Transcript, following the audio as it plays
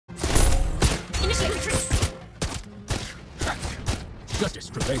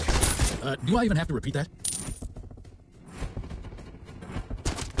Justice prevails. Do I even have to repeat that?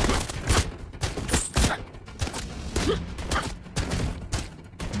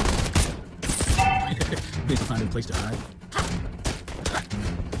 Need to find a place to hide.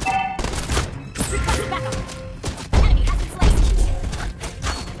 Request backup. Enemy has been slain.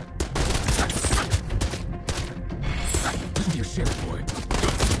 Listen to your sheriff, boy.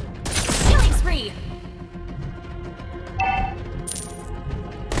 Killing spree.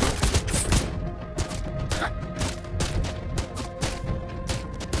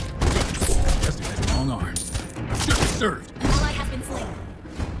 Justice has long arms. Justice served. An ally has been slain.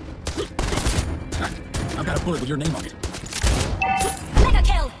 I've got a bullet with your name on it. Mega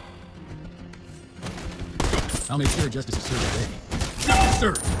kill. I'll make sure justice is served today. Justice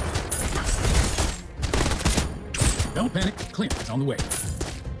served. Don't panic. Clint is on the way.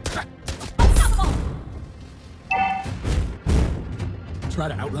 Unstoppable. Try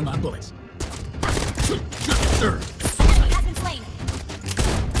to outrun my bullets. Justice served. Enemy has been slain.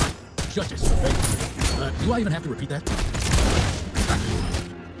 Justice prevails. Do I even have to repeat that?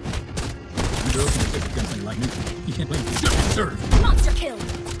 You girls can resist a gunslinger like me. You can't blame me. Justice served. Monster kill.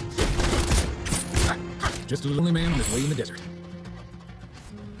 Just a lonely man on his way in the desert.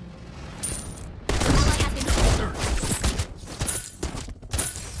 An ally has been slain. Served.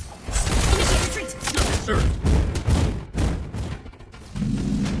 Initiate retreat. Justice served.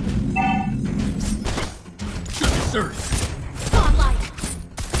 Justice served. Godlike.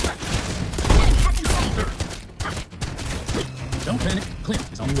 Enemy has been slain. Served. Don't panic. Clint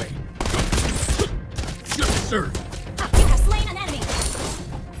is on the way. Justice served. You have slain an enemy.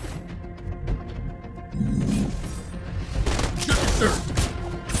 Justice served.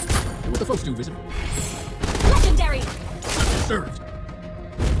 Do what the folks do, visitor. Legendary. Justice served.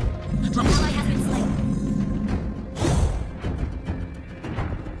 Drop An it. ally has been slain.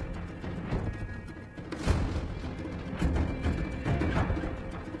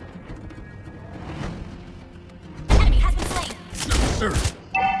 Enemy has been slain. Justice served.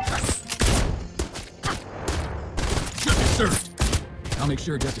 Justice served. I'll make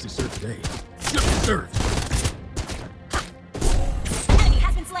sure justice is served today. Justice served. Enemy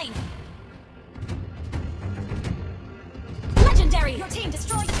has been slain. Legendary. Your team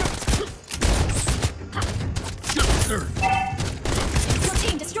destroyed the turret. Justice served. Your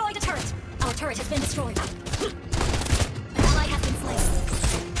team destroyed a turret. Our turret has been destroyed. An ally has been slain.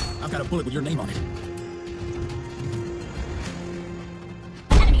 I've got a bullet with your name on it.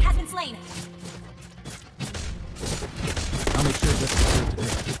 Enemy has been slain. I'll make sure justice is served today.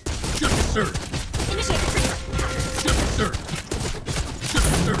 Justice served. Initiate retreat. Justice served.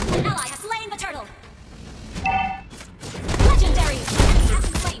 Justice served. An ally has slain the turtle. Legendary. Enemy has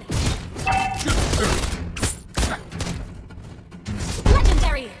been slain. Justice served.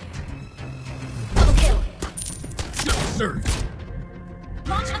 Legendary. Double kill. Justice served.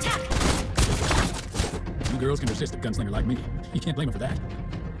 Launch attack. You girls can resist a gunslinger like me. You can't blame them for that.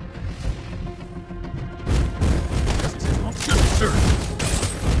 Justice is wrong. Justice served.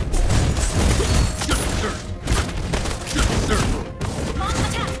 Justice served. Justice served. Launch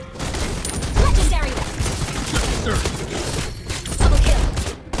attack. Legendary. Justice served. Double kill.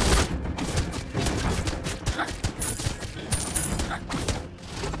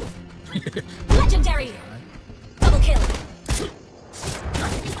 Legendary. Double kill.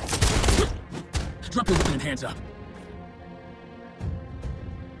 Drop your weapon and hands up.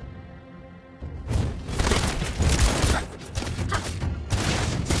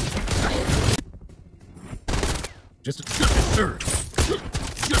 Justice served.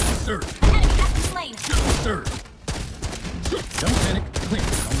 Justice served. Enemy has been slain. Justice served. Don't panic. Clint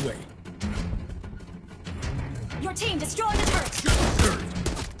is on the way. Your team destroyed the turret. Justice served.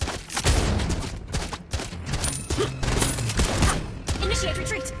 Initiate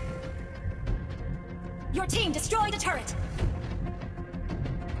retreat. Your team destroyed a turret.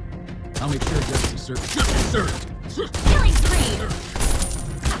 I'll make sure justice is served. Justice served. Killing spree.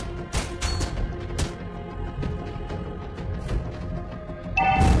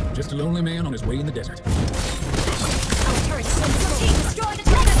 Just a lonely man on his way in the desert. Our turret has been destroyed. Your team destroyed a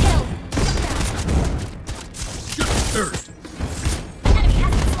turret. Kill. Justice served. Enemy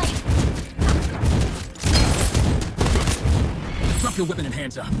has been slain. Drop your weapon and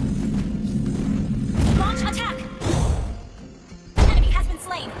hands up. Launch attack. Enemy has been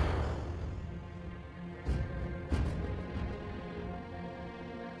slain.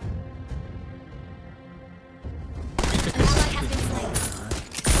 An ally has been slain.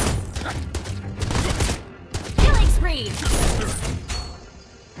 Killing spree.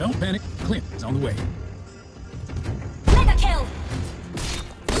 Don't panic. Clint is on the way. Mega kill.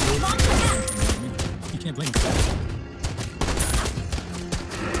 Launch attack! You can't blame me.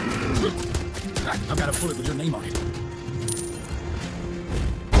 I've got a bullet with your name on it.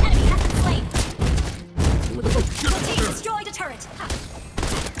 Enemy has been slain. Your Your team destroyed a turret.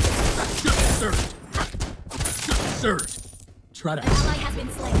 Served. Served. Try to. An ally has been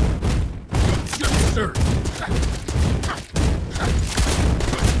slain. Served.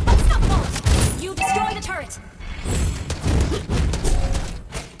 Unstoppable! You destroyed a turret.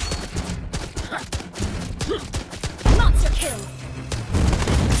 Monster kill.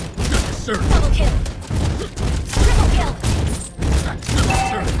 Served. Double kill. Triple kill.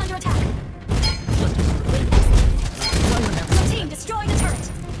 Served. Under attack. Justice. Your team destroyed a turret.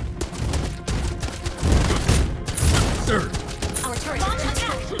 Served. Our turret launch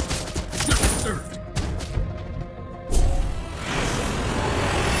attack. Served.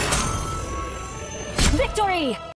 Victory!